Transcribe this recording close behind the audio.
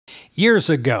Years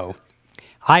ago,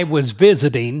 I was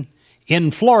visiting in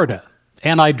Florida,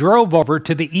 and I drove over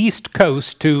to the East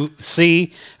Coast to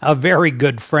see a very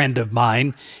good friend of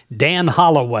mine, Dan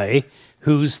Holloway,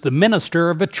 who's the minister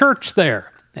of a church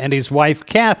there, and his wife,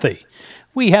 Kathy.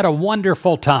 We had a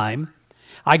wonderful time.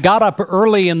 I got up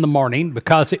early in the morning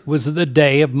because it was the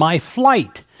day of my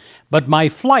flight, but my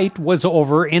flight was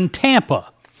over in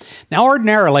Tampa. Now,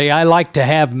 ordinarily, I like to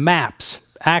have maps,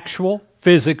 actual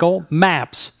physical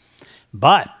maps,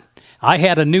 but I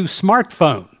had a new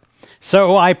smartphone.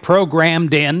 So I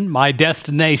programmed in my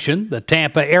destination, the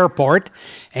Tampa airport,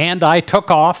 and I took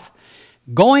off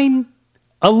going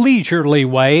a leisurely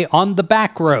way on the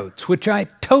back roads, which I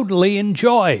totally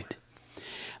enjoyed,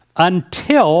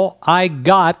 until I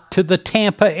got to the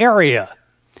Tampa area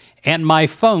and my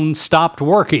phone stopped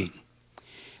working.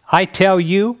 I tell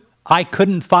you, I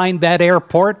couldn't find that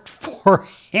airport for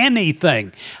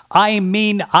anything. I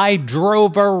mean, I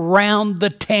drove around the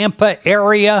Tampa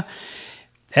area.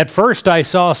 At first I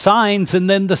saw signs, and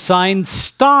then the signs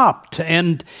stopped.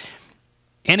 And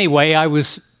anyway, I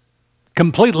was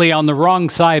completely on the wrong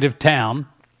side of town.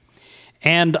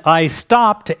 And I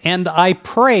stopped and I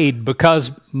prayed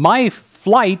because my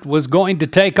flight was going to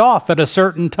take off at a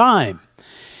certain time.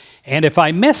 And if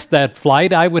I missed that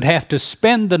flight, I would have to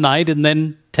spend the night and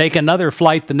then take another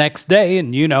flight the next day.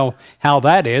 And you know how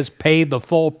that is, pay the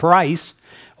full price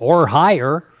or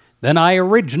higher than I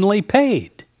originally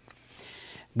paid.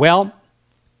 Well,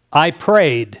 I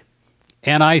prayed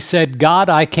and I said, God,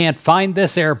 I can't find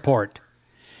this airport.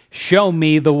 Show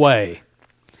me the way.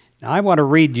 Now, I want to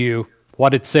read you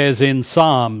what it says in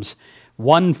Psalms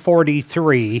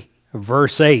 143,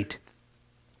 verse 8.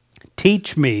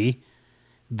 Teach me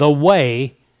the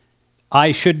way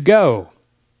I should go,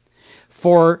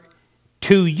 for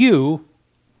to you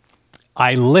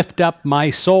I lift up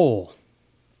my soul.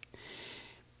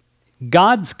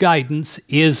 God's guidance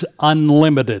is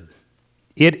unlimited.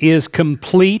 It is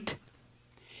complete.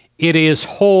 It is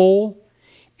whole.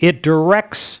 It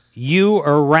directs you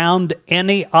around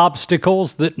any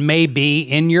obstacles that may be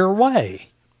in your way.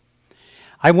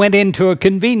 I went into a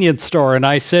convenience store and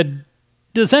I said,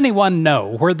 does anyone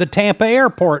know where the Tampa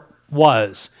airport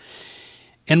was?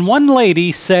 And one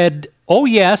lady said, oh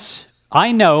yes,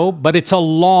 I know, but it's a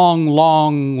long,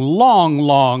 long, long,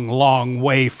 long, long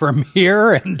way from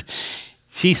here. And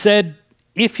she said,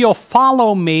 if you'll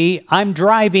follow me, I'm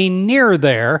driving near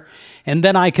there, and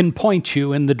then I can point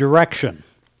you in the direction.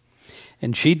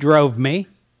 And she drove me,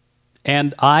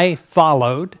 and I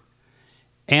followed,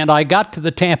 and I got to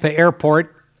the Tampa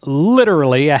airport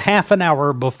literally a half an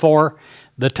hour before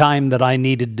the time that I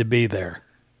needed to be there.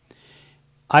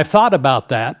 I thought about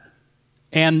that,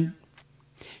 and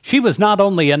she was not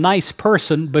only a nice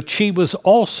person, but she was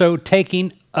also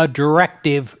taking a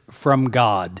directive from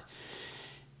God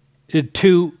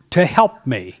to help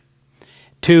me,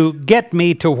 to get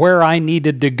me to where I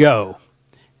needed to go.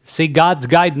 See, God's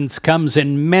guidance comes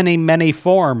in many, many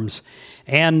forms,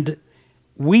 and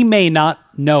we may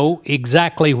not know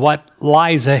exactly what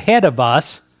lies ahead of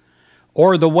us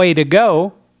or the way to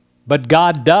go, but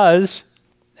God does,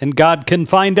 and God can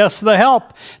find us the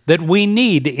help that we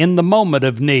need in the moment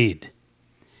of need.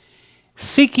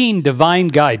 Seeking divine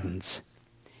guidance,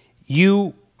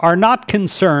 you are not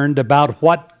concerned about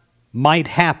what might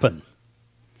happen.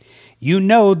 You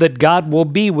know that God will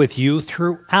be with you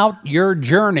throughout your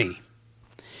journey,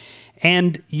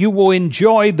 and you will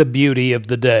enjoy the beauty of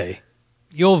the day.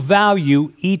 You'll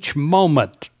value each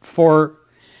moment for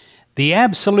the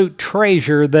absolute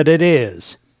treasure that it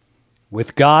is.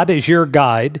 With God as your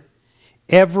guide,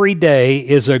 every day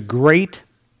is a great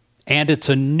and it's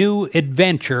a new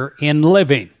adventure in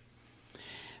living.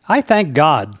 I thank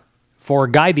God for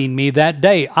guiding me that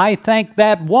day. I thank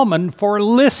that woman for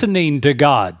listening to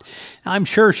God. I'm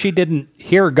sure she didn't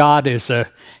hear God as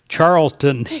a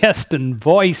Charlton Heston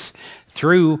voice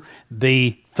through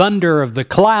the thunder of the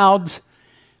clouds,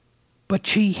 but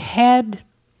she had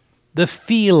the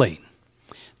feeling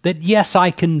that, yes,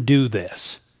 I can do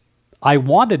this. I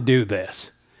want to do this.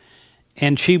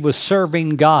 And she was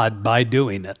serving God by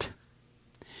doing it.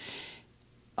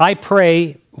 I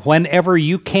pray whenever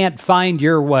you can't find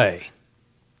your way,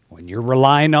 when you're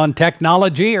relying on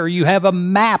technology or you have a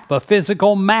map, a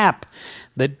physical map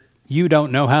that you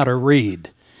don't know how to read,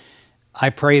 I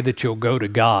pray that you'll go to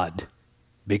God,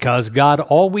 because God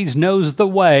always knows the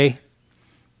way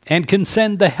and can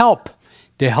send the help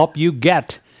to help you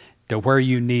get to where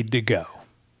you need to go.